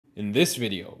In this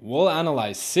video, we'll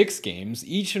analyze 6 games,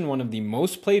 each in one of the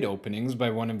most played openings by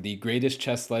one of the greatest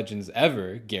chess legends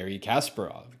ever, Garry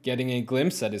Kasparov, getting a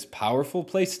glimpse at his powerful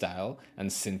playstyle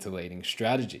and scintillating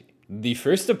strategy. The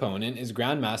first opponent is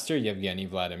grandmaster Yevgeniy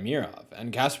Vladimirov,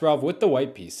 and Kasparov with the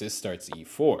white pieces starts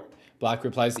e4. Black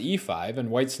replies e5, and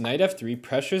white's knight f3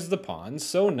 pressures the pawn,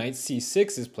 so knight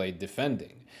c6 is played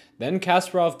defending. Then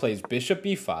Kasparov plays bishop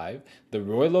b5, the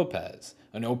Ruy Lopez,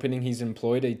 an opening he's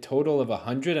employed a total of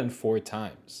 104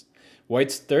 times.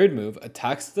 White's third move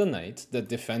attacks the knight that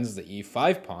defends the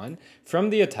e5 pawn from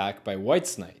the attack by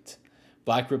white's knight.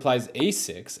 Black replies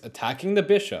a6, attacking the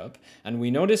bishop, and we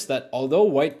notice that although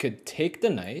white could take the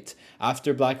knight,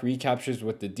 after black recaptures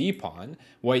with the d-pawn,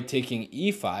 white taking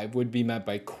e5 would be met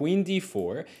by queen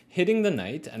d4, hitting the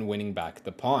knight and winning back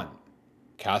the pawn.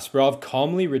 Kasparov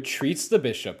calmly retreats the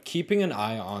bishop, keeping an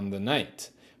eye on the knight.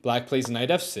 Black plays knight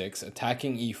f6,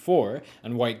 attacking e4,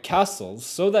 and white castles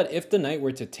so that if the knight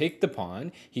were to take the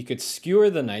pawn, he could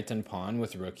skewer the knight and pawn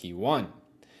with rook e1.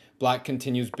 Black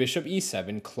continues bishop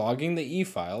e7, clogging the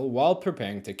e-file while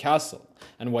preparing to castle,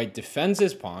 and white defends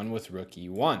his pawn with rook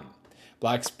e1.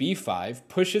 Black's b5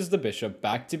 pushes the bishop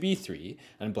back to b3,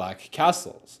 and black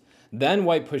castles. Then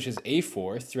white pushes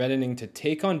a4, threatening to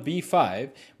take on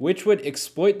b5, which would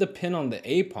exploit the pin on the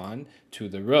a-pawn to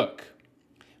the rook.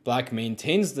 Black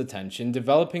maintains the tension,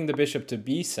 developing the bishop to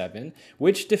b7,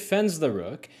 which defends the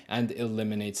rook and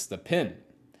eliminates the pin.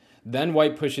 Then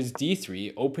white pushes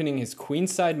d3, opening his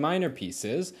queenside minor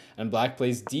pieces, and black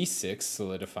plays d6,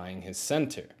 solidifying his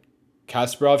center.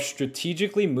 Kasparov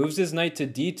strategically moves his knight to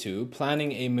d2,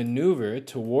 planning a maneuver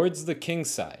towards the king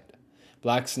side.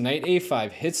 Black's knight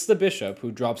a5 hits the bishop,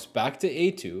 who drops back to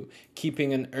a2,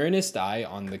 keeping an earnest eye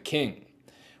on the king.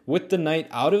 With the knight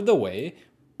out of the way,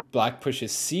 black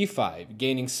pushes c5,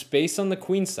 gaining space on the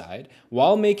queen side,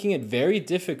 while making it very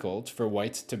difficult for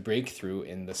white to break through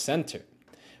in the center.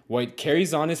 White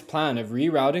carries on his plan of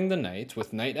rerouting the knight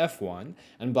with knight f1,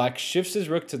 and black shifts his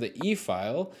rook to the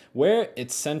e-file, where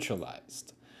it's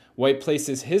centralized. White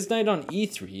places his knight on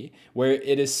e3, where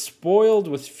it is spoiled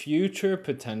with future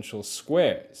potential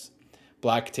squares.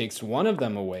 Black takes one of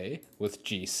them away with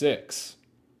g6.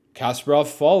 Kasparov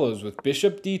follows with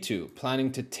bishop d2,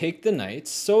 planning to take the knight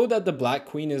so that the black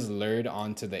queen is lured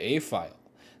onto the a-file.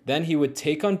 Then he would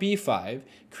take on b5,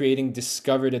 creating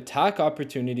discovered attack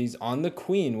opportunities on the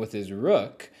queen with his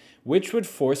rook, which would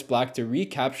force black to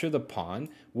recapture the pawn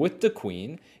with the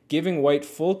queen, giving white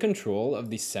full control of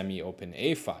the semi-open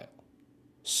a-file.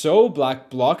 So black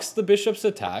blocks the bishop's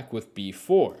attack with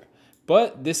b4.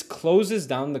 But this closes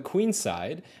down the queen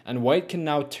side, and white can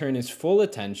now turn his full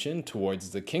attention towards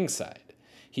the king side.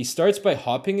 He starts by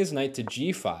hopping his knight to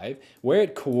g5, where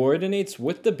it coordinates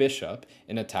with the bishop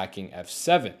in attacking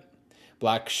f7.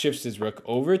 Black shifts his rook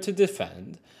over to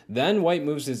defend, then white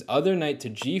moves his other knight to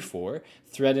g4,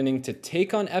 threatening to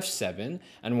take on f7,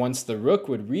 and once the rook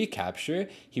would recapture,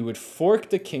 he would fork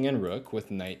the king and rook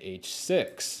with knight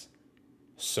h6.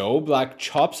 So black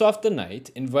chops off the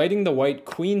knight, inviting the white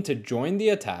queen to join the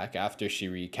attack after she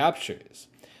recaptures.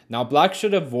 Now black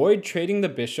should avoid trading the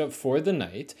bishop for the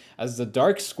knight, as the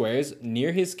dark squares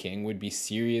near his king would be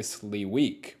seriously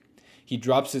weak. He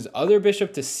drops his other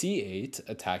bishop to c8,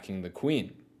 attacking the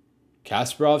queen.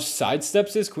 Kasparov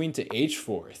sidesteps his queen to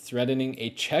h4, threatening a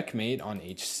checkmate on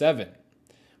h7.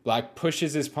 Black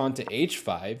pushes his pawn to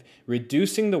h5,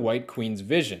 reducing the white queen's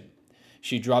vision.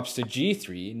 She drops to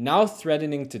g3, now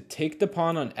threatening to take the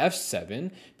pawn on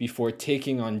f7 before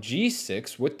taking on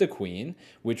g6 with the queen,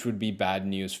 which would be bad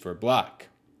news for black.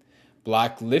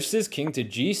 Black lifts his king to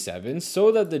g7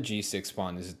 so that the g6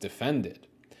 pawn is defended.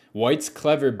 White's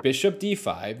clever bishop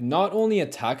d5 not only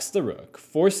attacks the rook,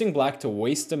 forcing black to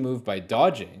waste a move by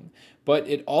dodging, but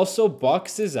it also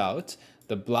boxes out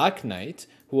the black knight,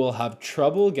 who will have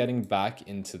trouble getting back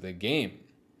into the game.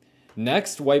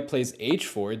 Next, white plays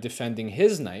h4, defending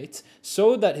his knight,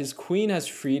 so that his queen has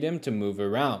freedom to move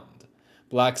around.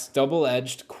 Black's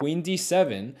double-edged queen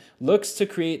d7 looks to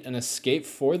create an escape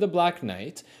for the black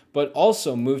knight, but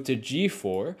also move to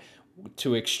g4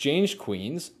 to exchange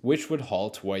queens, which would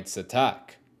halt white's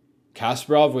attack.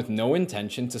 Kasparov, with no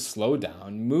intention to slow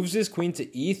down, moves his queen to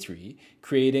e3,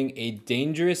 creating a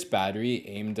dangerous battery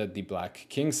aimed at the black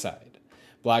king side.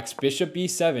 Black's bishop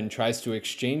b7 tries to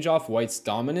exchange off white's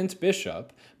dominant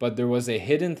bishop, but there was a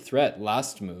hidden threat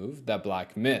last move that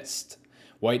black missed.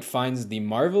 White finds the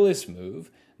marvelous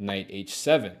move, knight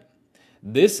h7.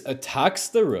 This attacks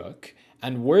the rook,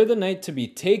 and were the knight to be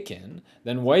taken,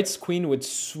 then white's queen would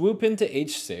swoop into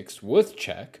h6 with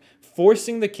check,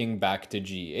 forcing the king back to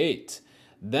g8.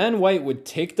 Then white would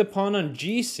take the pawn on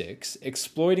g6,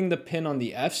 exploiting the pin on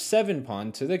the f7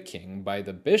 pawn to the king by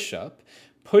the bishop,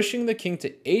 pushing the king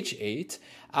to h8,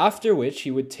 after which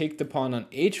he would take the pawn on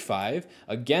h5,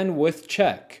 again with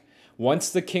check.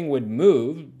 Once the king would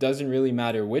move, doesn't really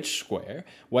matter which square,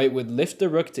 white would lift the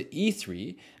rook to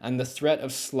e3, and the threat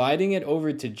of sliding it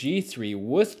over to g3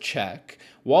 with check,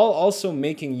 while also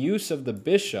making use of the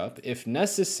bishop if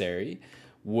necessary,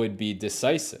 would be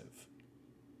decisive.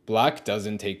 Black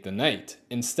doesn't take the knight,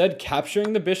 instead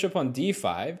capturing the bishop on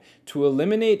d5 to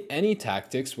eliminate any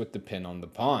tactics with the pin on the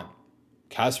pawn.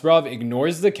 Kasparov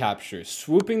ignores the capture,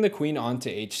 swooping the queen onto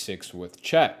h6 with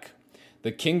check.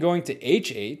 The king going to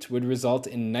h8 would result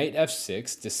in knight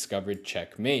f6 discovered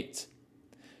checkmate.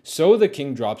 So the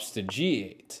king drops to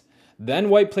g8. Then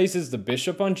white places the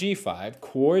bishop on g5,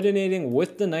 coordinating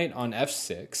with the knight on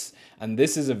f6, and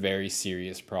this is a very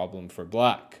serious problem for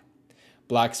black.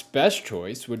 Black's best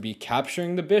choice would be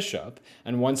capturing the bishop,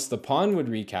 and once the pawn would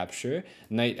recapture,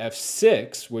 knight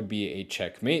f6 would be a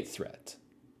checkmate threat.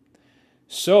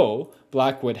 So,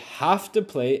 black would have to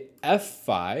play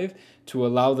f5 to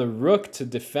allow the rook to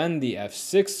defend the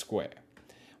f6 square.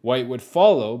 White would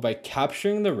follow by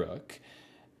capturing the rook,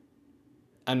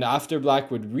 and after black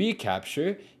would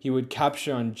recapture, he would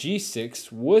capture on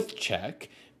g6 with check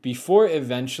before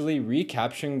eventually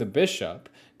recapturing the bishop,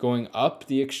 going up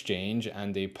the exchange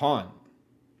and a pawn.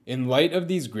 In light of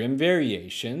these grim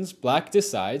variations, black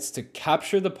decides to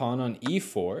capture the pawn on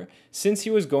e4 since he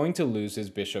was going to lose his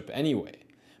bishop anyway.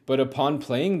 But upon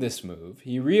playing this move,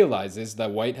 he realizes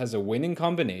that white has a winning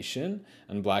combination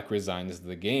and black resigns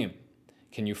the game.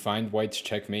 Can you find white's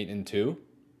checkmate in 2?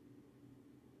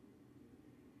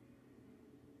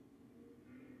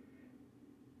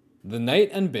 The knight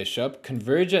and bishop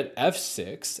converge at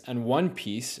f6 and one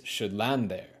piece should land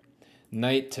there.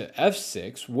 Knight to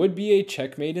f6 would be a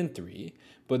checkmate in 3,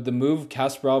 but the move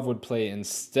Kasparov would play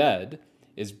instead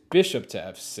is bishop to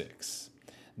f6.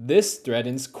 This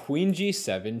threatens queen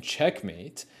g7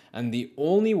 checkmate, and the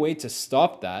only way to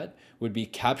stop that would be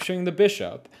capturing the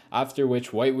bishop, after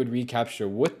which white would recapture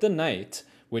with the knight,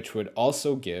 which would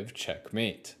also give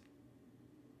checkmate.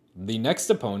 The next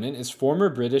opponent is former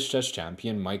British chess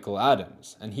champion Michael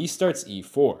Adams, and he starts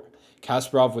e4.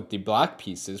 Kasparov with the black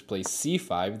pieces plays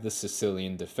c5, the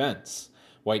Sicilian defense.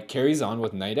 White carries on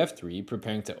with knight f3,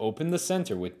 preparing to open the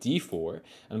center with d4,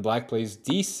 and black plays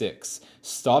d6,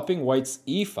 stopping white's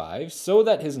e5 so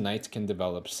that his knight can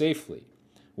develop safely.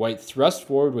 White thrusts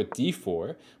forward with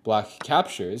d4, black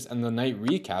captures, and the knight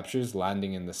recaptures,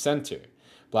 landing in the center.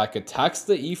 Black attacks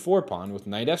the e4 pawn with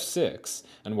knight f6,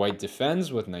 and white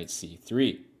defends with knight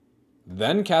c3.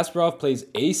 Then Kasparov plays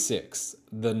a6,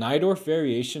 the Najdorf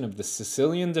variation of the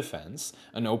Sicilian defense,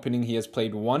 an opening he has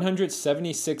played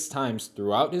 176 times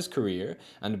throughout his career,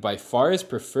 and by far his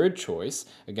preferred choice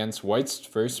against white's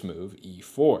first move,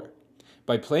 e4.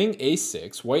 By playing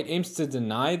a6, white aims to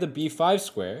deny the b5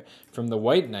 square from the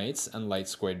white knights and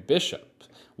light-squared bishop,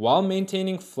 while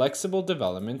maintaining flexible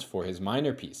development for his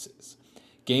minor pieces.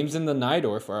 Games in the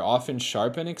Najdorf are often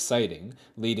sharp and exciting,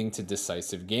 leading to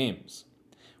decisive games.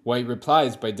 White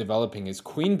replies by developing his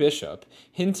queen-bishop,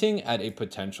 hinting at a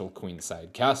potential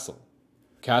queenside castle.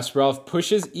 Kasparov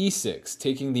pushes e6,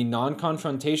 taking the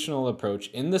non-confrontational approach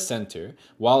in the center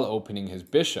while opening his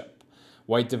bishop.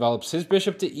 White develops his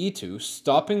bishop to e2,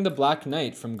 stopping the black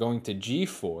knight from going to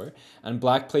g4, and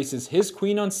black places his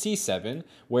queen on c7,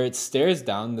 where it stares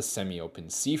down the semi-open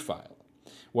c-file.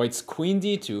 White's queen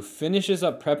d2 finishes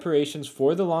up preparations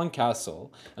for the long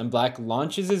castle, and black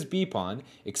launches his b-pawn,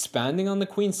 expanding on the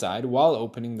queen side while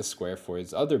opening the square for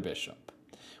his other bishop.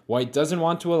 White doesn't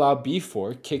want to allow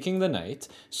b4, kicking the knight,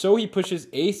 so he pushes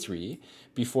a3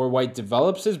 before white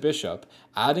develops his bishop,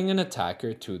 adding an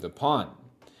attacker to the pawn.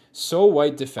 So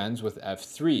white defends with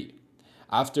f3.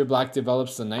 After black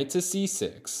develops the knight to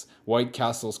c6, white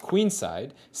castles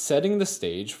queenside, setting the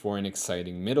stage for an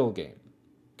exciting middle game.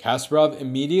 Kasparov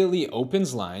immediately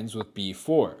opens lines with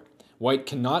b4. White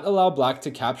cannot allow black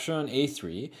to capture on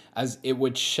a3, as it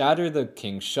would shatter the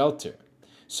king's shelter.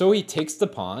 So he takes the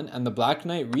pawn, and the black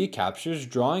knight recaptures,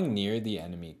 drawing near the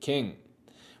enemy king.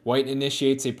 White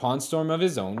initiates a pawn storm of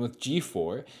his own with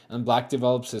g4, and black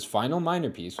develops his final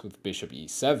minor piece with bishop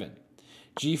e7.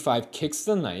 g5 kicks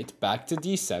the knight back to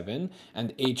d7,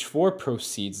 and h4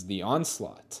 proceeds the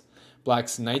onslaught.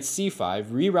 Black's knight c5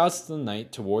 reroutes the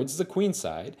knight towards the queen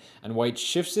side, and white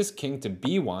shifts his king to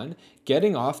b1,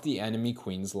 getting off the enemy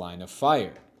queen's line of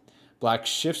fire. Black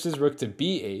shifts his rook to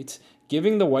b8,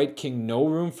 giving the white king no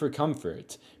room for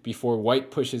comfort, before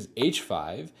white pushes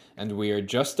h5, and we are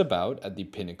just about at the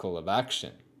pinnacle of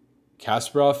action.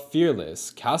 Kasparov, fearless,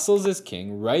 castles his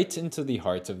king right into the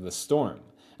heart of the storm,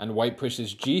 and white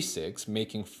pushes g6,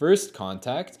 making first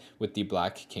contact with the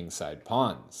black kingside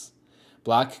pawns.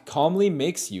 Black calmly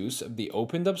makes use of the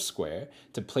opened up square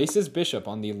to place his bishop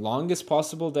on the longest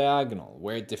possible diagonal,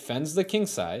 where it defends the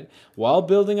kingside while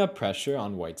building up pressure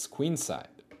on white's queenside.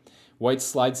 White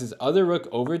slides his other rook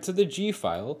over to the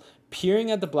g-file,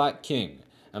 peering at the black king,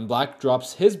 and black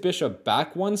drops his bishop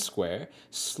back one square,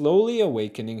 slowly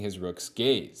awakening his rook's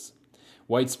gaze.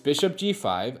 White's bishop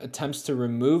g5 attempts to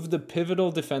remove the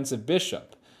pivotal defensive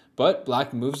bishop, but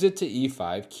black moves it to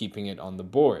e5, keeping it on the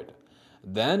board.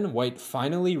 Then white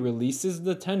finally releases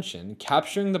the tension,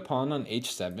 capturing the pawn on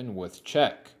h7 with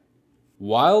check.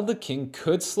 While the king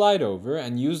could slide over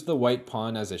and use the white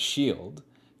pawn as a shield,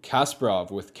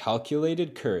 Kasparov, with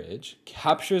calculated courage,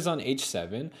 captures on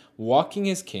h7, walking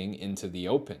his king into the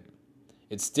open.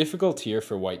 It's difficult here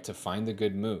for white to find a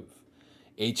good move.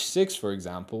 h6, for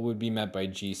example, would be met by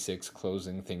g6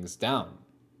 closing things down.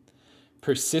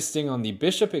 Persisting on the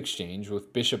bishop exchange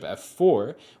with bishop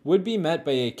f4 would be met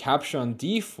by a capture on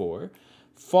d4,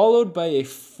 followed by a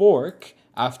fork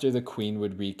after the queen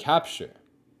would recapture.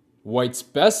 White's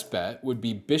best bet would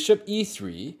be bishop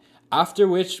e3, after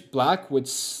which black would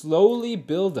slowly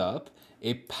build up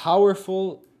a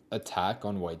powerful attack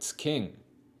on white's king.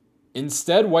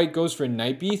 Instead, white goes for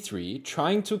knight b3,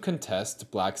 trying to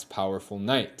contest black's powerful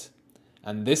knight.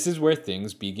 And this is where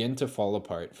things begin to fall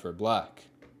apart for black.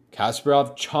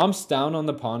 Kasparov chomps down on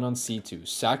the pawn on c2,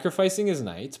 sacrificing his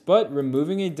knight, but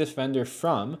removing a defender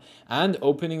from and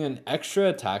opening an extra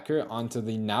attacker onto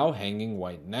the now hanging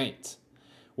white knight.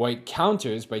 White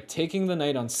counters by taking the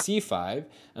knight on c5,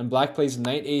 and black plays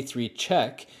knight a3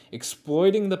 check,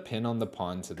 exploiting the pin on the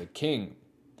pawn to the king.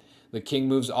 The king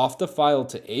moves off the file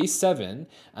to a7,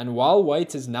 and while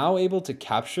white is now able to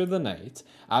capture the knight,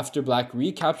 after black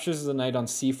recaptures the knight on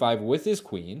c5 with his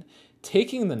queen,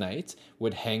 taking the knight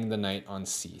would hang the knight on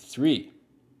c3.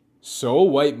 So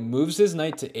white moves his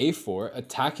knight to a4,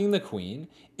 attacking the queen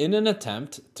in an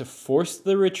attempt to force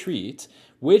the retreat,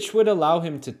 which would allow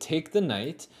him to take the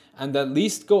knight and at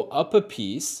least go up a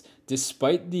piece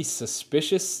despite the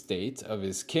suspicious state of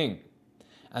his king.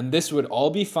 And this would all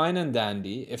be fine and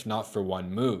dandy if not for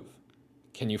one move.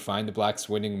 Can you find black's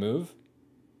winning move?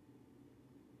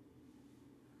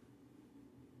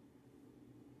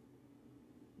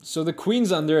 So the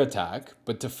queen's under attack,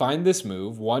 but to find this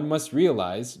move, one must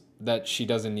realize that she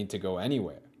doesn't need to go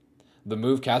anywhere. The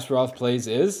move Kasparov plays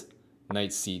is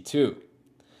knight c2.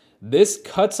 This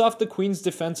cuts off the queen's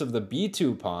defense of the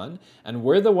b2 pawn, and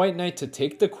were the white knight to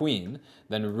take the queen,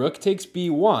 then rook takes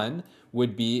b1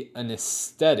 would be an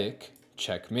aesthetic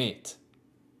checkmate.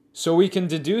 So we can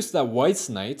deduce that white's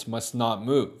knight must not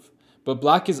move. But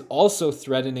black is also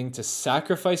threatening to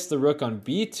sacrifice the rook on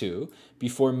b2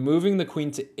 before moving the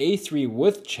queen to a3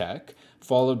 with check,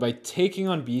 followed by taking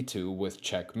on b2 with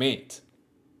checkmate.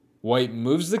 White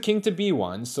moves the king to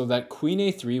b1 so that queen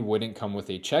a3 wouldn't come with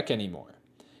a check anymore.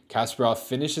 Kasparov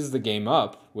finishes the game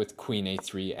up with queen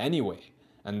a3 anyway,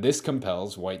 and this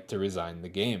compels white to resign the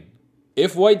game.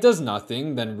 If white does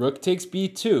nothing, then rook takes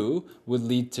b2 would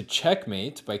lead to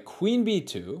checkmate by queen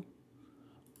b2,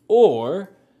 or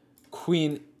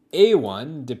queen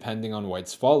a1 depending on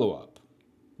white's follow-up.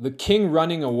 The king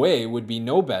running away would be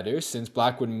no better, since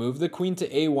black would move the queen to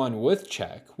a1 with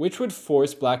check, which would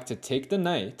force black to take the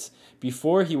knight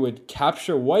before he would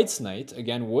capture white's knight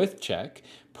again with check,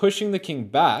 pushing the king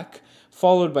back,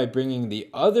 followed by bringing the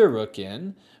other rook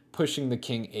in, pushing the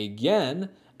king again,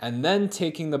 and then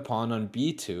taking the pawn on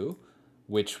b2,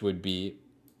 which would be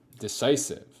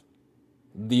decisive.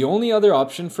 The only other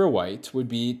option for white would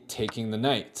be taking the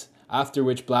knight, after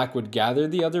which black would gather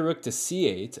the other rook to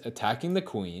c8, attacking the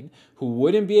queen, who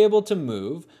wouldn't be able to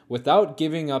move without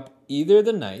giving up either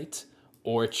the knight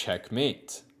or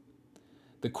checkmate.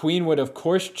 The queen would of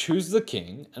course choose the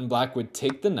king, and black would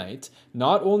take the knight,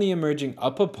 not only emerging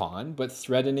up a pawn, but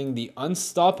threatening the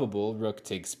unstoppable rook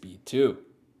takes b2.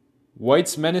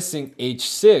 White's menacing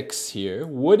h6 here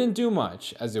wouldn't do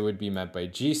much, as it would be met by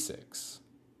g6.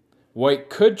 White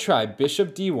could try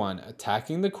bishop d1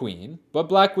 attacking the queen, but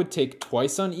black would take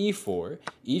twice on e4,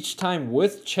 each time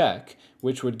with check,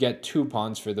 which would get 2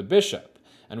 pawns for the bishop.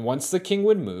 And once the king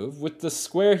would move, with the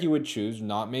square he would choose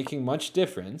not making much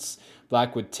difference,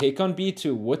 black would take on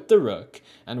b2 with the rook,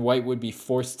 and white would be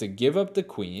forced to give up the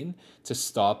queen to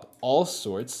stop all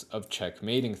sorts of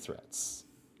checkmating threats.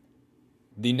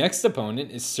 The next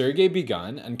opponent is Sergei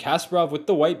begun, and Kasparov with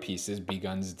the white pieces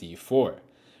beguns d4.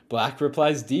 Black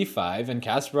replies d5, and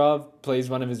Kasparov plays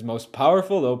one of his most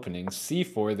powerful openings,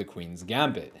 c4 the queen's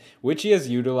gambit, which he has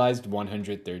utilized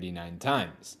 139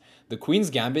 times. The queen's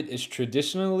gambit is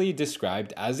traditionally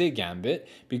described as a gambit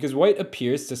because white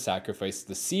appears to sacrifice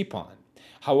the c-pawn.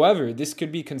 However, this could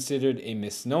be considered a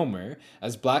misnomer,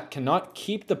 as black cannot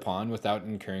keep the pawn without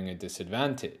incurring a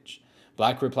disadvantage.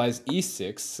 Black replies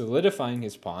e6, solidifying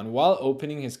his pawn while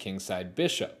opening his kingside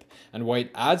bishop, and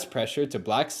white adds pressure to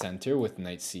black's center with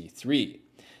knight c3.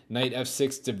 Knight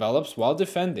f6 develops while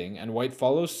defending, and white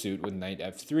follows suit with knight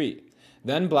f3.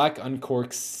 Then black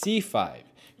uncorks c5,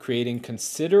 creating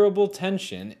considerable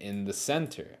tension in the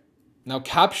center. Now,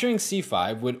 capturing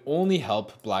c5 would only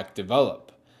help black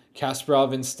develop.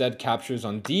 Kasparov instead captures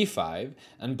on d5,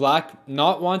 and black,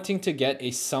 not wanting to get a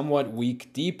somewhat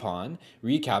weak d-pawn,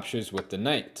 recaptures with the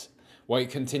knight. White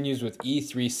continues with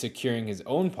e3, securing his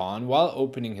own pawn while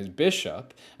opening his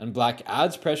bishop, and black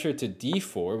adds pressure to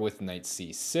d4 with knight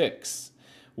c6.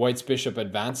 White's bishop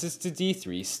advances to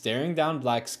d3, staring down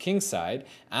black's kingside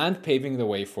and paving the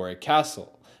way for a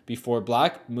castle, before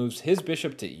black moves his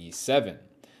bishop to e7.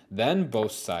 Then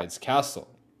both sides castle.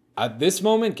 At this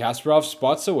moment, Kasparov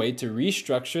spots a way to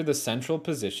restructure the central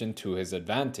position to his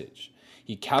advantage.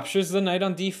 He captures the knight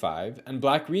on d5, and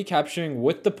black recapturing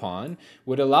with the pawn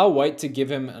would allow white to give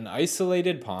him an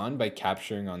isolated pawn by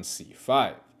capturing on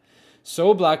c5.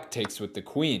 So black takes with the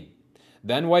queen.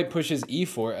 Then white pushes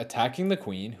e4, attacking the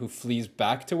queen, who flees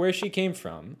back to where she came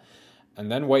from.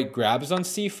 And then white grabs on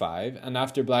c5, and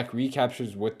after black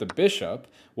recaptures with the bishop,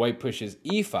 white pushes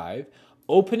e5,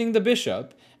 opening the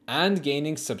bishop and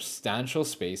gaining substantial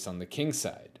space on the king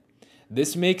side.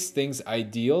 This makes things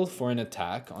ideal for an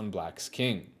attack on black's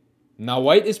king. Now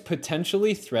white is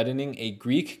potentially threatening a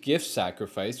Greek gift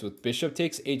sacrifice with bishop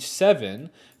takes h7,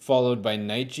 followed by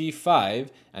knight g5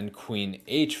 and queen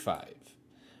h5.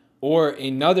 Or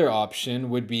another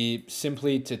option would be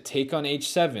simply to take on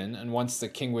h7, and once the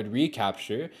king would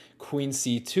recapture, queen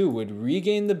c2 would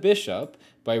regain the bishop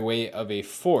by way of a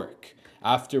fork,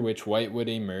 after which white would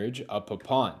emerge up a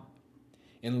pawn.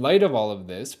 In light of all of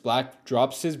this, black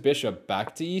drops his bishop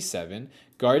back to e7,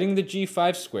 guarding the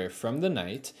g5 square from the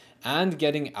knight and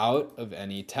getting out of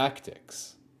any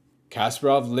tactics.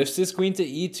 Kasparov lifts his queen to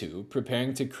e2,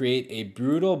 preparing to create a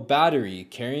brutal battery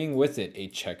carrying with it a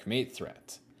checkmate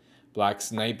threat.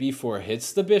 Black's knight b4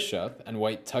 hits the bishop, and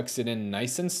white tucks it in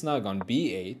nice and snug on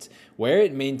b8, where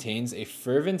it maintains a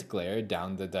fervent glare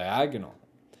down the diagonal.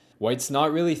 White's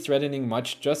not really threatening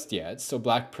much just yet, so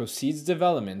black proceeds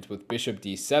development with bishop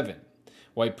d7.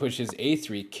 White pushes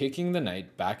a3, kicking the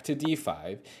knight back to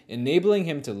d5, enabling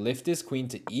him to lift his queen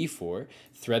to e4,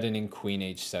 threatening queen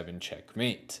h7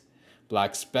 checkmate.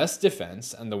 Black's best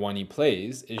defense, and the one he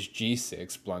plays, is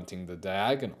g6, blunting the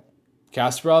diagonal.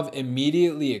 Kasparov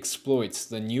immediately exploits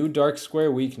the new dark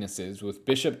square weaknesses with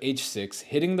bishop h6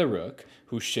 hitting the rook,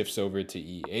 who shifts over to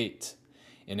e8.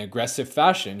 In aggressive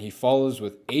fashion, he follows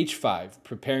with h5,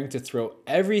 preparing to throw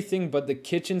everything but the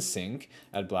kitchen sink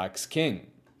at black's king.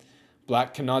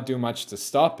 Black cannot do much to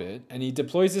stop it, and he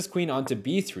deploys his queen onto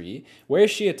b3, where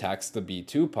she attacks the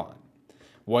b2 pawn.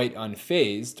 White,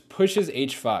 unfazed, pushes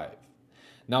h5.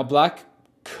 Now black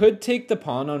could take the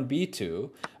pawn on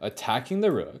b2, attacking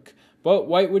the rook, but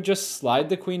white would just slide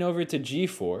the queen over to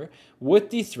g4 with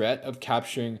the threat of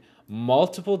capturing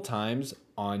multiple times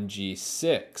on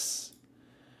g6.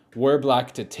 Were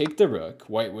black to take the rook,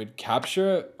 white would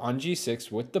capture on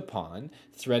g6 with the pawn,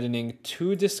 threatening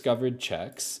two discovered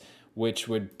checks, which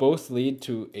would both lead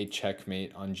to a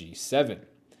checkmate on g7.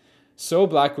 So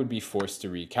black would be forced to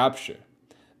recapture.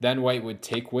 Then white would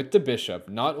take with the bishop,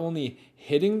 not only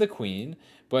hitting the queen,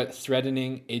 but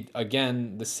threatening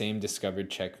again the same discovered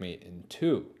checkmate in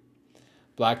 2.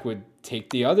 Black would take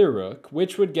the other rook,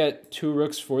 which would get 2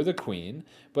 rooks for the queen,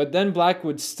 but then black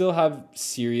would still have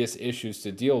serious issues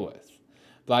to deal with.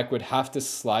 Black would have to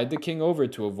slide the king over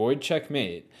to avoid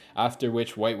checkmate, after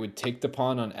which white would take the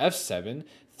pawn on f7,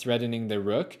 threatening the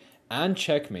rook, and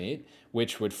checkmate,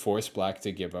 which would force black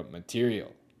to give up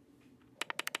material.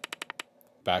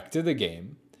 Back to the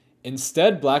game.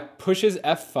 Instead, black pushes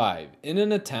f5 in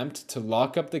an attempt to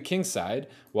lock up the king side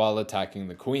while attacking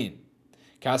the queen.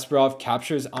 Kasparov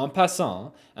captures en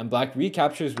passant, and black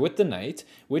recaptures with the knight,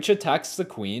 which attacks the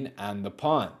queen and the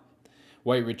pawn.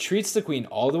 White retreats the queen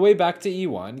all the way back to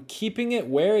e1, keeping it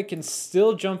where it can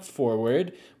still jump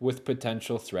forward with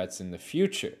potential threats in the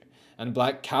future, and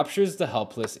black captures the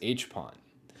helpless h-pawn.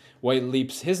 White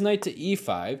leaps his knight to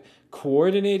e5,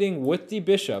 coordinating with the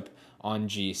bishop on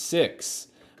g6,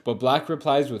 but black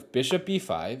replies with bishop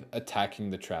b5,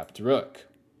 attacking the trapped rook.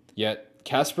 Yet,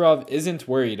 Kasparov isn't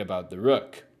worried about the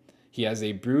rook. He has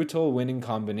a brutal winning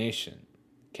combination.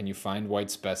 Can you find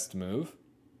white's best move?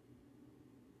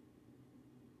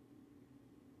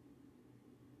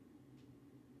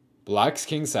 Black's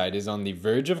kingside is on the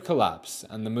verge of collapse,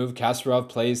 and the move Kasparov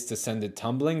plays to send it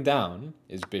tumbling down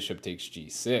is bishop takes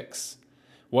g6.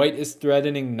 White is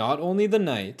threatening not only the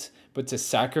knight, but to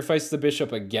sacrifice the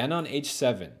bishop again on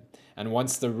h7, and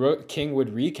once the king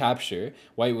would recapture,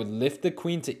 white would lift the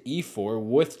queen to e4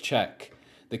 with check.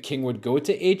 The king would go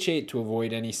to h8 to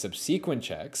avoid any subsequent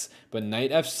checks, but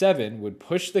knight f7 would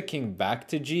push the king back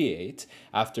to g8,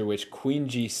 after which queen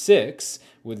g6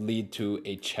 would lead to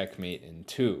a checkmate in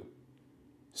 2.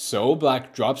 So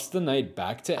black drops the knight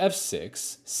back to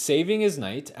f6, saving his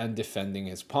knight and defending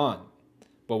his pawn.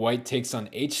 But white takes on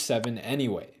h7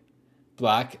 anyway.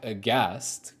 Black,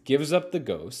 aghast, gives up the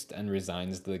ghost and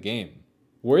resigns the game.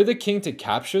 Were the king to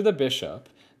capture the bishop,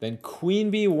 then queen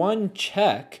b1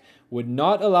 check would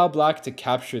not allow black to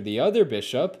capture the other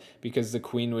bishop because the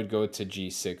queen would go to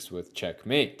g6 with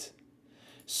checkmate.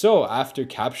 So after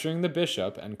capturing the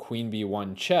bishop and queen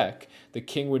b1 check, the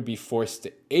king would be forced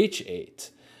to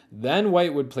h8. Then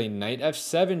white would play knight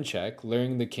f7 check,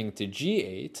 luring the king to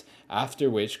g8, after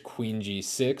which queen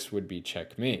g6 would be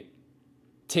checkmate.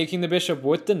 Taking the bishop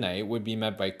with the knight would be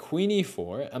met by queen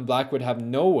e4, and black would have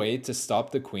no way to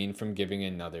stop the queen from giving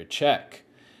another check.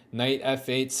 Knight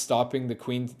f8 stopping the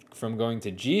queen from going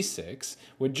to g6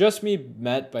 would just be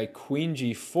met by queen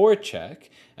g4 check,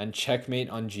 and checkmate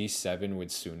on g7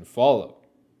 would soon follow.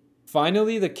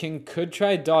 Finally, the king could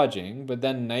try dodging, but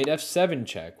then knight f7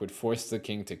 check would force the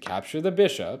king to capture the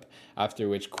bishop, after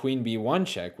which queen b1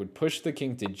 check would push the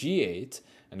king to g8,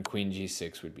 and queen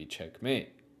g6 would be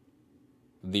checkmate.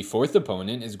 The fourth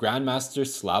opponent is grandmaster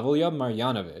Slavoj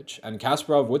Marjanovic, and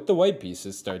Kasparov with the white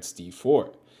pieces starts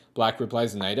d4. Black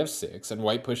replies knight f6, and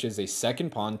white pushes a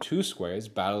second pawn 2 squares,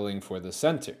 battling for the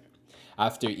center.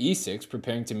 After e6,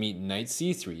 preparing to meet knight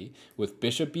c3 with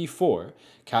bishop b4,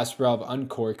 Kasparov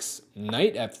uncorks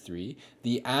knight f3,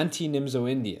 the anti-Nimzo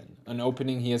Indian, an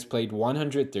opening he has played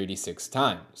 136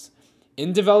 times.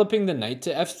 In developing the knight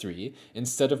to f3,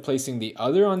 instead of placing the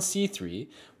other on c3,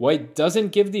 white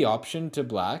doesn't give the option to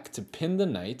black to pin the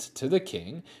knight to the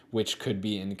king, which could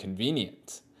be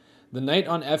inconvenient. The knight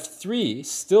on f3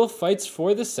 still fights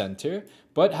for the center,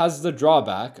 but has the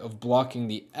drawback of blocking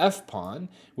the f-pawn,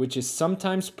 which is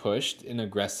sometimes pushed in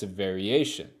aggressive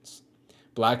variations.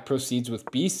 Black proceeds with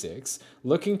b6,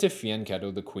 looking to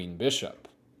fianchetto the queen bishop.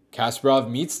 Kasparov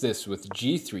meets this with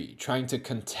g3, trying to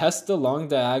contest the long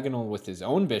diagonal with his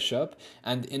own bishop,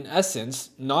 and in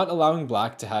essence, not allowing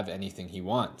black to have anything he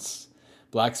wants.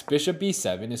 Black's bishop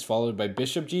b7 is followed by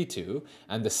bishop g2,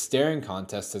 and the staring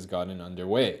contest has gotten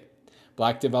underway.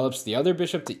 Black develops the other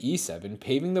bishop to e7,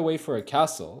 paving the way for a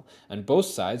castle, and both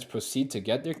sides proceed to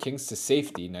get their kings to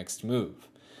safety next move.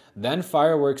 Then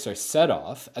fireworks are set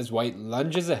off as white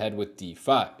lunges ahead with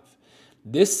d5.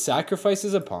 This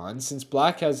sacrifices a pawn since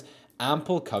black has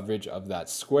ample coverage of that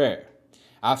square.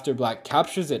 After black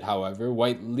captures it, however,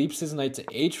 white leaps his knight to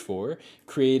h4,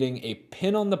 creating a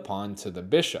pin on the pawn to the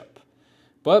bishop.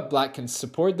 But black can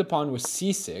support the pawn with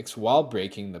c6 while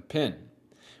breaking the pin.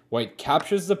 White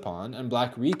captures the pawn, and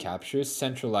black recaptures,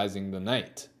 centralizing the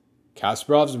knight.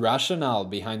 Kasparov's rationale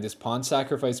behind this pawn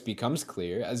sacrifice becomes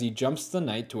clear as he jumps the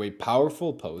knight to a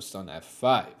powerful post on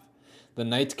f5. The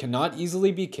knight cannot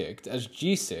easily be kicked, as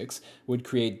g6 would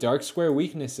create dark square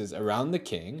weaknesses around the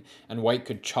king, and white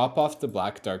could chop off the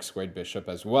black dark squared bishop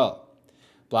as well.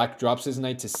 Black drops his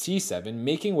knight to c7,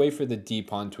 making way for the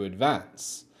d-pawn to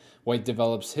advance. White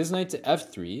develops his knight to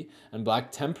f3, and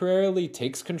black temporarily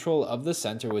takes control of the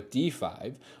center with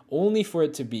d5, only for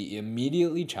it to be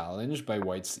immediately challenged by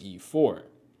white's e4.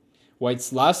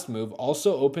 White's last move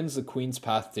also opens the queen's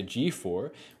path to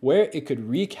g4, where it could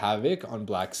wreak havoc on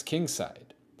black's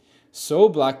kingside. So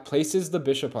black places the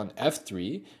bishop on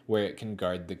f3, where it can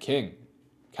guard the king.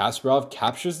 Kasparov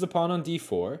captures the pawn on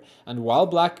d4, and while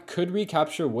black could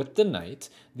recapture with the knight,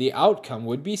 the outcome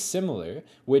would be similar,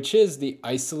 which is the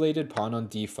isolated pawn on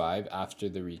d5 after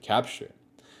the recapture.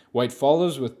 White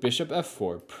follows with bishop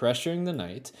f4, pressuring the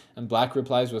knight, and black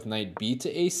replies with knight b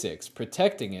to a6,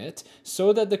 protecting it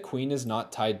so that the queen is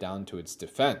not tied down to its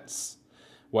defense.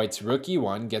 White's rook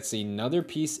e1 gets another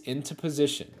piece into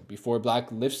position before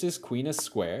black lifts his queen a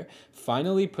square,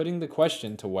 finally putting the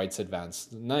question to white's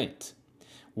advanced knight.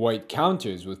 White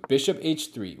counters with bishop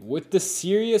h3 with the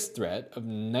serious threat of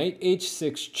knight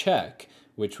h6 check,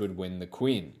 which would win the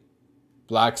queen.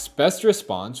 Black's best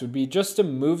response would be just to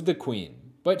move the queen,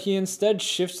 but he instead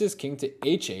shifts his king to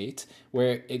h8,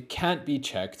 where it can't be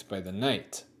checked by the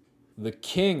knight. The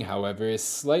king, however, is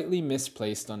slightly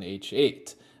misplaced on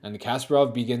h8, and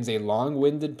Kasparov begins a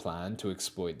long-winded plan to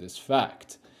exploit this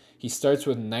fact. He starts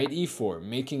with knight e4,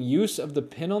 making use of the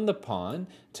pin on the pawn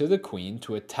to the queen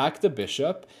to attack the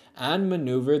bishop and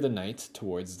maneuver the knight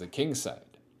towards the king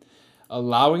side.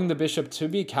 Allowing the bishop to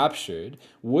be captured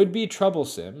would be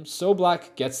troublesome, so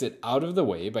black gets it out of the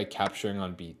way by capturing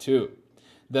on b2.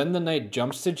 Then the knight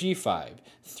jumps to g5,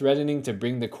 threatening to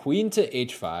bring the queen to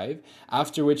h5,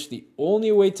 after which the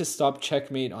only way to stop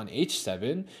checkmate on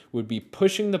h7 would be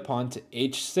pushing the pawn to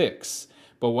h6,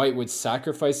 but white would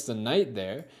sacrifice the knight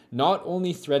there, not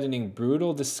only threatening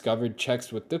brutal discovered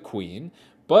checks with the queen,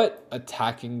 but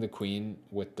attacking the queen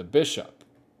with the bishop.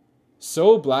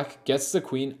 So black gets the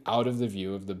queen out of the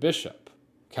view of the bishop.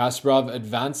 Kasparov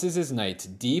advances his knight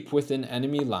deep within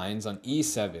enemy lines on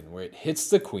e7, where it hits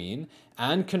the queen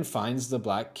and confines the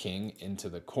black king into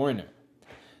the corner.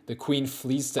 The queen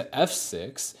flees to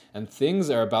f6, and things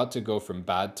are about to go from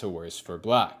bad to worse for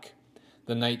black.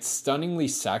 The knight stunningly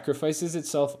sacrifices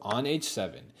itself on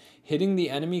h7, hitting the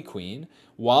enemy queen,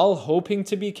 while hoping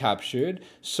to be captured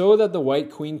so that the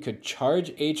white queen could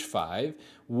charge h5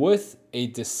 with a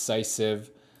decisive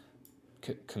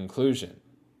conclusion.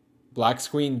 Black's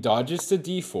queen dodges to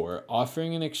d4,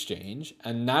 offering an exchange,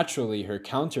 and naturally her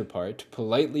counterpart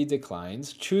politely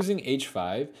declines, choosing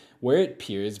h5, where it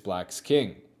peers black's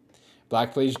king.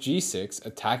 Black plays g6,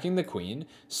 attacking the queen,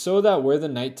 so that were the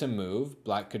knight to move,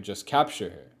 black could just capture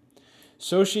her.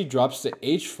 So she drops to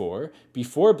h4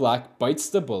 before black bites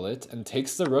the bullet and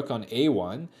takes the rook on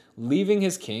a1, leaving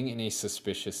his king in a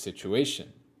suspicious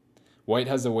situation. White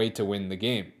has a way to win the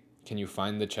game. Can you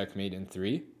find the checkmate in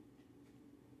 3?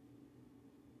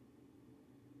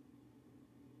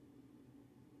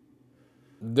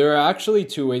 There are actually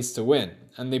 2 ways to win,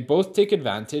 and they both take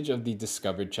advantage of the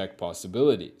discovered check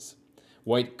possibilities.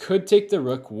 White could take the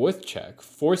rook with check,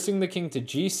 forcing the king to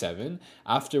g7,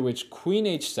 after which queen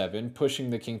h7 pushing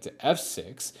the king to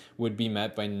f6 would be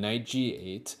met by knight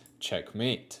g8,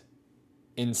 checkmate.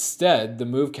 Instead, the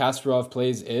move Kasparov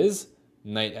plays is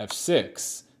knight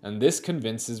f6, and this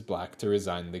convinces black to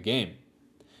resign the game.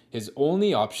 His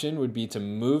only option would be to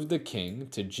move the king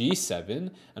to g7,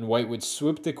 and white would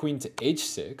swoop the queen to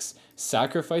h6,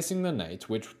 sacrificing the knight,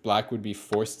 which black would be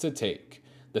forced to take.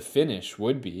 The finish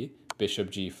would be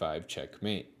bishop g5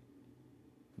 checkmate.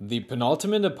 The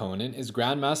penultimate opponent is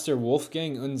Grandmaster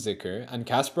Wolfgang Unzicker, and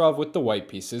Kasparov with the white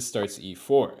pieces starts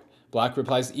e4. Black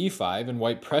replies e5, and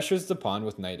white pressures the pawn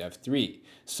with knight f3,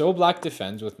 so black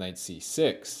defends with knight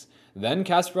c6. Then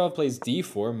Kasparov plays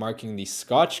d4, marking the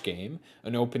Scotch Game,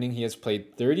 an opening he has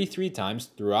played 33 times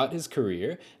throughout his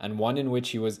career, and one in which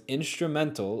he was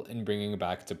instrumental in bringing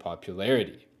back to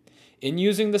popularity. In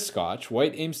using the Scotch,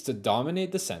 white aims to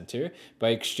dominate the center by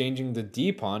exchanging the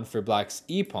d-pawn for black's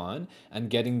e-pawn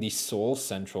and getting the sole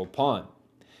central pawn.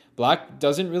 Black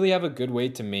doesn't really have a good way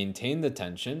to maintain the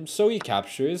tension, so he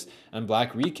captures, and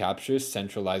black recaptures,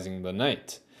 centralizing the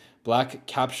knight. Black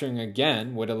capturing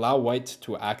again would allow white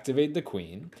to activate the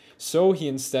queen, so he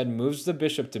instead moves the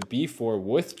bishop to b4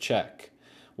 with check.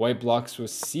 White blocks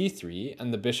with c3,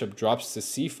 and the bishop drops to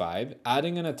c5,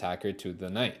 adding an attacker to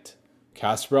the knight.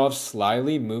 Kasparov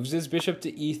slyly moves his bishop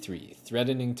to e3,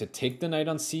 threatening to take the knight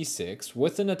on c6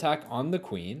 with an attack on the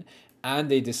queen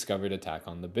and a discovered attack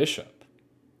on the bishop.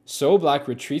 So black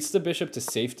retreats the bishop to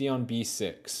safety on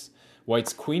b6.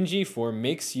 White's queen g4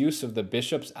 makes use of the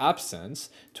bishop's absence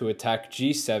to attack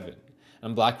g7,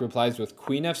 and black replies with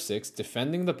queen f6,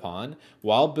 defending the pawn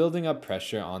while building up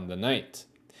pressure on the knight.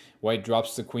 White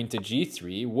drops the queen to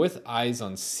g3 with eyes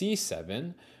on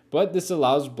c7, but this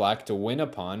allows black to win a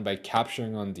pawn by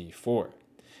capturing on d4.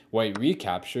 White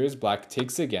recaptures, black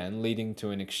takes again, leading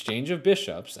to an exchange of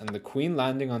bishops and the queen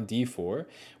landing on d4,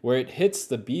 where it hits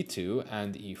the b2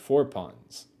 and e4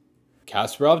 pawns.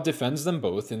 Kasparov defends them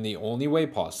both in the only way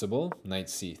possible, knight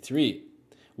c3.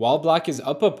 While black is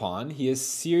up a pawn, he is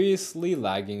seriously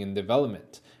lagging in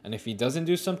development, and if he doesn't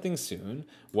do something soon,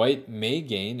 white may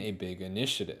gain a big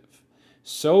initiative.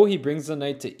 So he brings the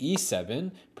knight to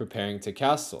e7, preparing to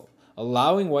castle,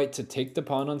 allowing white to take the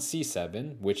pawn on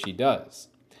c7, which he does.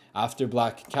 After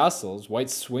black castles,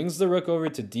 white swings the rook over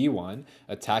to d1,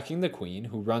 attacking the queen,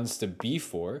 who runs to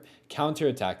b4,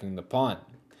 counterattacking the pawn.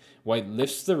 White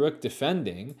lifts the rook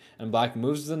defending, and black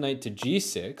moves the knight to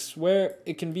g6, where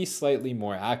it can be slightly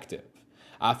more active.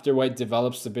 After white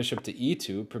develops the bishop to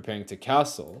e2, preparing to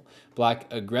castle, black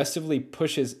aggressively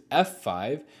pushes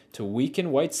f5 to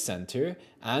weaken white's center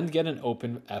and get an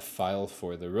open f-file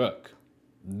for the rook.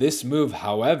 This move,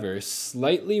 however,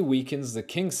 slightly weakens the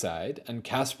king side, and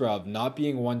Kasparov, not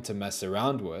being one to mess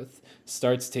around with,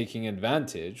 starts taking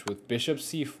advantage with bishop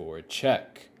c4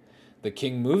 check. The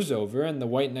king moves over, and the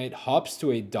white knight hops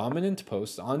to a dominant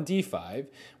post on d5,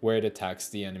 where it attacks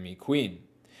the enemy queen.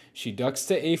 She ducks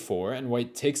to a4 and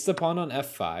white takes the pawn on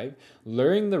f5,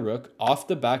 luring the rook off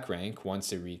the back rank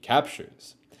once it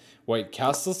recaptures. White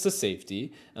castles to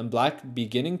safety, and black,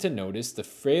 beginning to notice the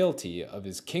frailty of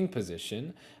his king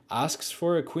position, asks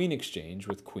for a queen exchange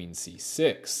with queen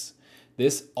c6.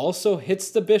 This also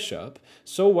hits the bishop,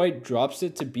 so white drops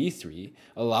it to b3,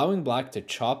 allowing black to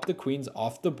chop the queens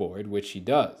off the board, which he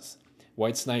does.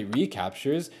 White's knight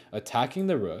recaptures, attacking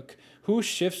the rook, who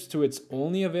shifts to its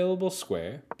only available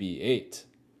square, b8.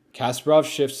 Kasparov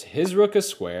shifts his rook a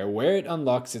square where it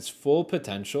unlocks its full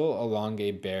potential along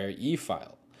a bare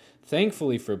e-file.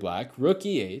 Thankfully for black, rook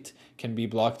e8 can be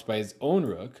blocked by his own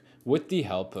rook with the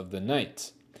help of the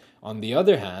knight. On the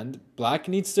other hand, black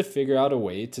needs to figure out a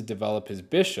way to develop his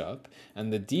bishop,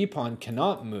 and the d-pawn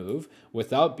cannot move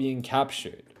without being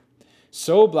captured.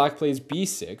 So black plays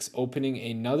b6, opening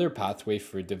another pathway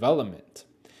for development.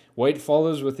 White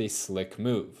follows with a slick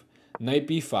move, knight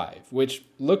b5, which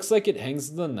looks like it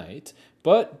hangs the knight,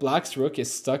 but black's rook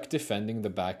is stuck defending the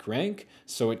back rank,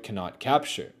 so it cannot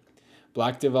capture.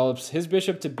 Black develops his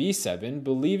bishop to b7,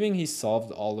 believing he's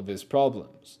solved all of his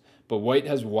problems. But white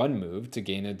has one move to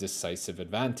gain a decisive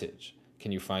advantage.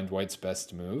 Can you find white's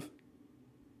best move?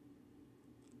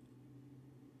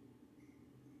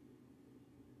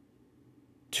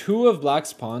 Two of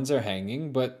black's pawns are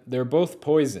hanging, but they're both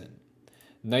poison.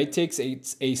 Knight takes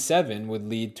a7 would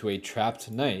lead to a trapped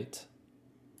knight,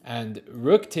 and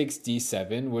rook takes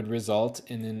d7 would result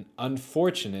in an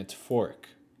unfortunate fork.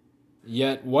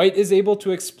 Yet white is able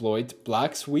to exploit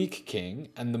black's weak king,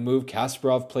 and the move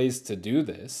Kasparov plays to do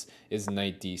this is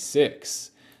knight d6.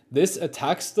 This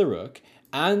attacks the rook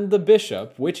and the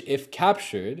bishop, which if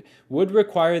captured would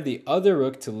require the other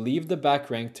rook to leave the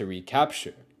back rank to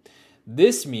recapture.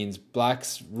 This means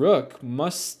black's rook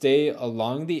must stay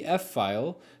along the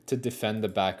f-file to defend the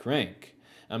back rank,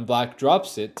 and black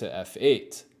drops it to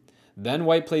f8. Then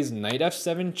white plays knight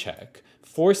f7 check,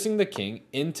 forcing the king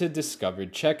into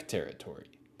discovered check territory.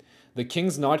 The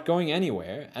king's not going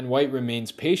anywhere, and white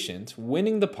remains patient,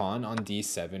 winning the pawn on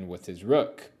d7 with his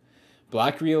rook.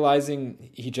 Black, realizing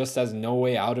he just has no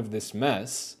way out of this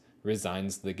mess,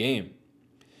 resigns the game.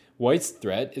 White's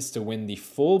threat is to win the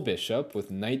full bishop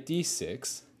with knight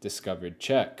d6, discovered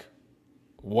check.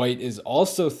 White is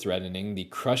also threatening the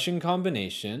crushing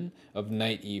combination of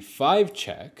knight e5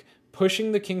 check,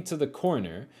 pushing the king to the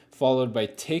corner, followed by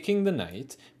taking the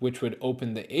knight, which would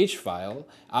open the h-file,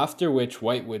 after which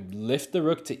white would lift the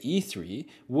rook to e3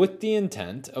 with the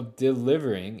intent of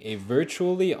delivering a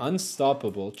virtually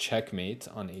unstoppable checkmate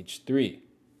on h3.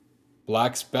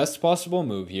 Black's best possible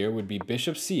move here would be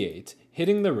bishop c8,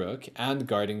 hitting the rook and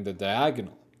guarding the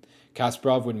diagonal.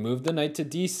 Kasparov would move the knight to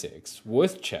d6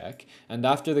 with check, and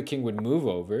after the king would move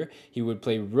over, he would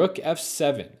play rook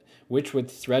f7, which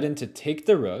would threaten to take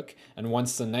the rook, and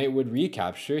once the knight would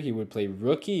recapture, he would play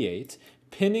rook e8,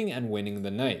 pinning and winning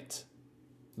the knight.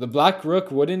 The black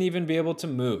rook wouldn't even be able to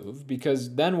move,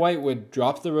 because then white would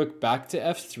drop the rook back to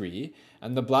f3,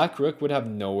 and the black rook would have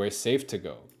nowhere safe to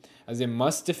go, as it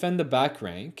must defend the back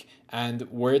rank,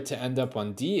 and were it to end up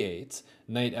on d8,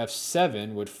 knight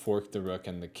f7 would fork the rook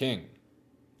and the king.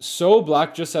 So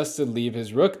black just has to leave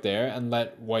his rook there and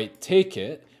let white take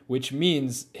it, which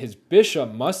means his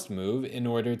bishop must move in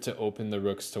order to open the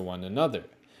rooks to one another.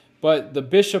 But the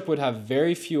bishop would have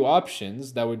very few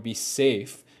options that would be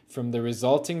safe from the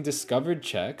resulting discovered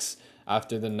checks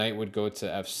after the knight would go to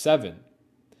f7.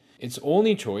 Its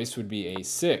only choice would be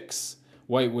a6.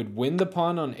 White would win the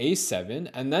pawn on a7,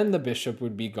 and then the bishop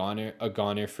would be a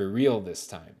goner for real this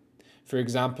time. For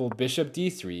example, bishop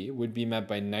d3 would be met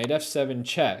by knight f7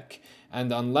 check,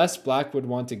 and unless black would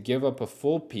want to give up a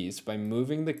full piece by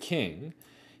moving the king,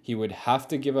 he would have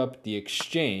to give up the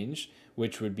exchange,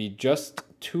 which would be just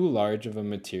too large of a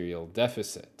material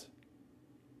deficit.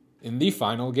 In the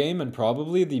final game, and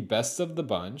probably the best of the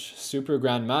bunch, Super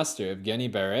Grandmaster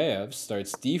Yevgeniy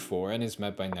starts d4 and is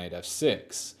met by knight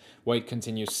f6. White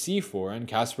continues c4, and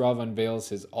Kasparov unveils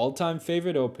his all-time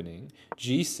favorite opening,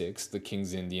 g6, the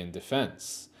King's Indian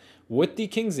defense. With the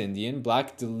King's Indian,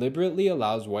 black deliberately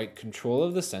allows white control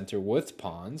of the center with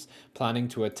pawns, planning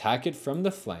to attack it from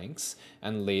the flanks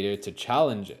and later to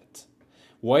challenge it.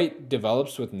 White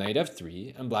develops with knight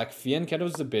f3, and black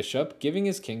fianchettos the bishop, giving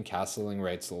his king castling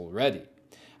rights already.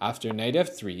 After knight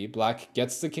f3, black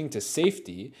gets the king to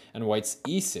safety, and white's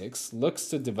e6 looks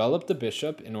to develop the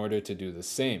bishop in order to do the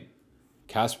same.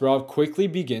 Kasparov quickly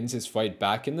begins his fight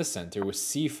back in the center with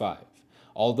c5.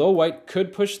 Although white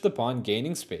could push the pawn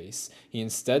gaining space, he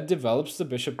instead develops the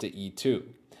bishop to e2.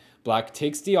 Black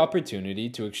takes the opportunity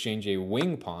to exchange a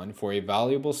wing pawn for a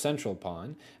valuable central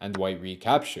pawn, and white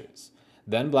recaptures.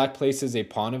 Then black places a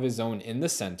pawn of his own in the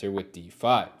center with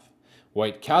d5.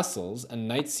 White castles, and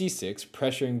knight c6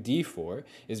 pressuring d4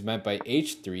 is met by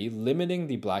h3, limiting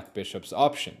the black bishop's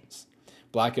options.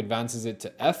 Black advances it to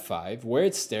f5, where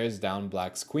it stares down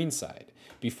black's queenside,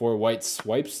 before white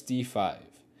swipes d5.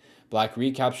 Black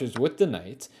recaptures with the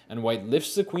knight, and white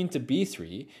lifts the queen to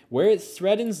b3, where it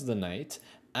threatens the knight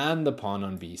and the pawn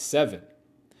on b7.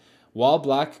 While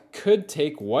black could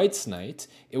take white's knight,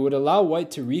 it would allow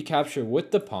white to recapture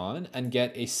with the pawn and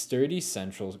get a sturdy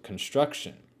central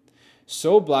construction.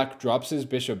 So black drops his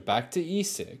bishop back to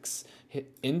e6,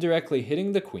 indirectly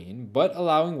hitting the queen, but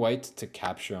allowing white to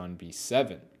capture on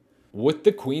b7. With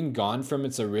the queen gone from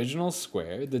its original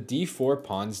square, the d4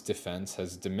 pawn's defense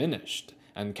has diminished,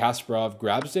 and Kasparov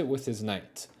grabs it with his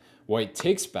knight. White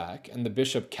takes back, and the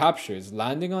bishop captures,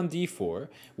 landing on d4,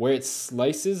 where it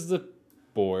slices the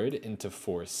board into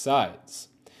 4 sides.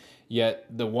 Yet,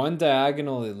 the one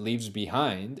diagonal it leaves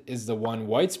behind is the one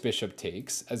white's bishop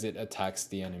takes as it attacks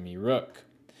the enemy rook.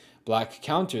 Black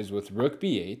counters with rook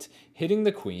b8, hitting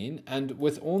the queen, and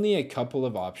with only a couple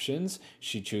of options,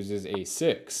 she chooses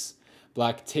a6.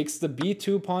 Black takes the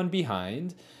b2 pawn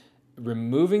behind,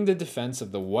 removing the defense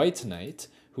of the white knight,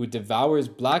 who devours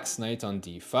black's knight on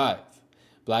d5.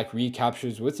 Black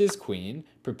recaptures with his queen,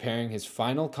 preparing his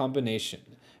final combination,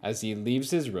 as he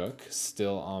leaves his rook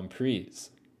still en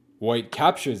prise. White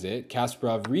captures it,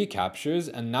 Kasparov recaptures,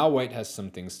 and now white has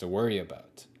some things to worry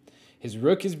about. His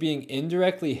rook is being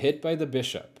indirectly hit by the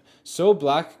bishop, so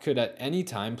black could at any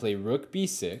time play rook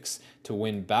b6 to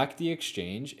win back the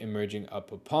exchange, emerging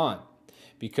up a pawn,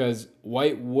 because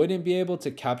white wouldn't be able to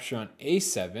capture on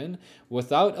a7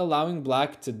 without allowing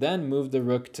black to then move the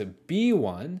rook to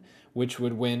b1, which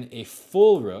would win a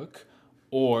full rook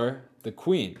or the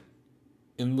queen.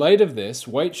 In light of this,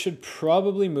 white should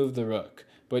probably move the rook,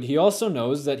 but he also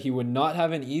knows that he would not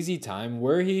have an easy time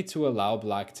were he to allow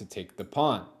black to take the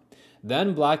pawn.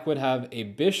 Then black would have a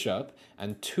bishop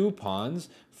and 2 pawns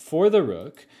for the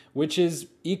rook, which is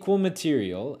equal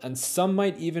material, and some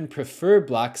might even prefer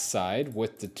black's side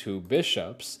with the 2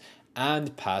 bishops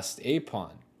and passed a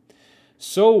pawn.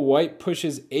 So white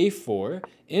pushes a4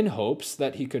 in hopes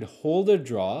that he could hold a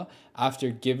draw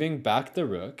after giving back the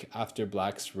rook after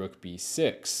black's rook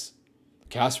b6.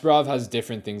 Kasparov has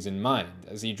different things in mind,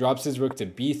 as he drops his rook to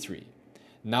b3.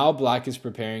 Now black is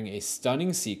preparing a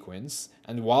stunning sequence,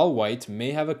 and while white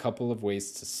may have a couple of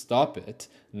ways to stop it,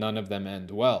 none of them end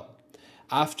well.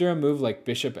 After a move like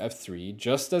bishop f3,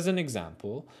 just as an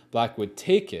example, black would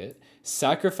take it,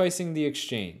 sacrificing the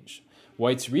exchange.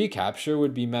 White's recapture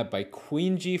would be met by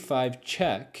queen g5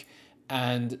 check,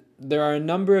 and there are a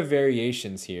number of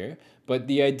variations here, but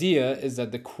the idea is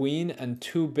that the queen and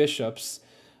 2 bishops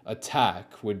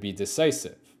attack would be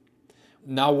decisive.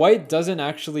 Now white doesn't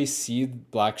actually see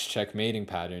black's checkmating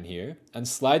pattern here, and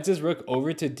slides his rook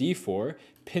over to d4,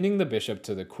 pinning the bishop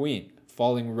to the queen,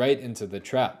 falling right into the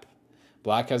trap.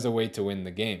 Black has a way to win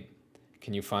the game.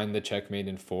 Can you find the checkmate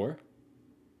in 4?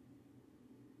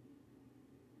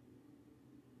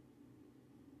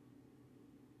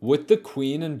 With the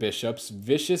queen and bishop's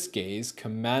vicious gaze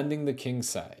commanding the king's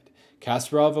side,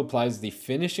 Kasparov applies the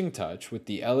finishing touch with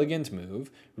the elegant move,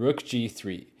 rook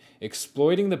g3,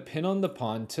 exploiting the pin on the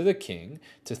pawn to the king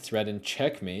to threaten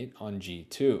checkmate on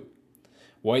g2.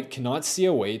 White cannot see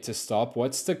a way to stop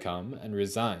what's to come and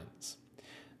resigns.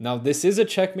 Now this is a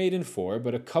checkmate in 4,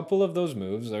 but a couple of those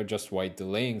moves are just white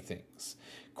delaying things.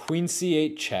 Queen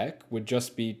c8 check would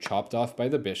just be chopped off by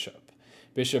the bishop.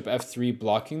 Bishop f3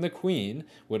 blocking the queen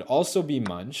would also be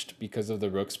munched because of the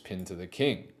rook's pin to the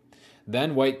king.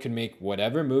 Then white could make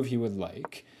whatever move he would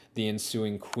like. The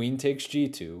ensuing queen takes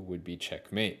g2 would be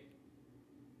checkmate.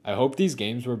 I hope these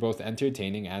games were both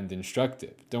entertaining and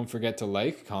instructive. Don't forget to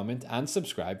like, comment, and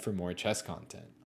subscribe for more chess content.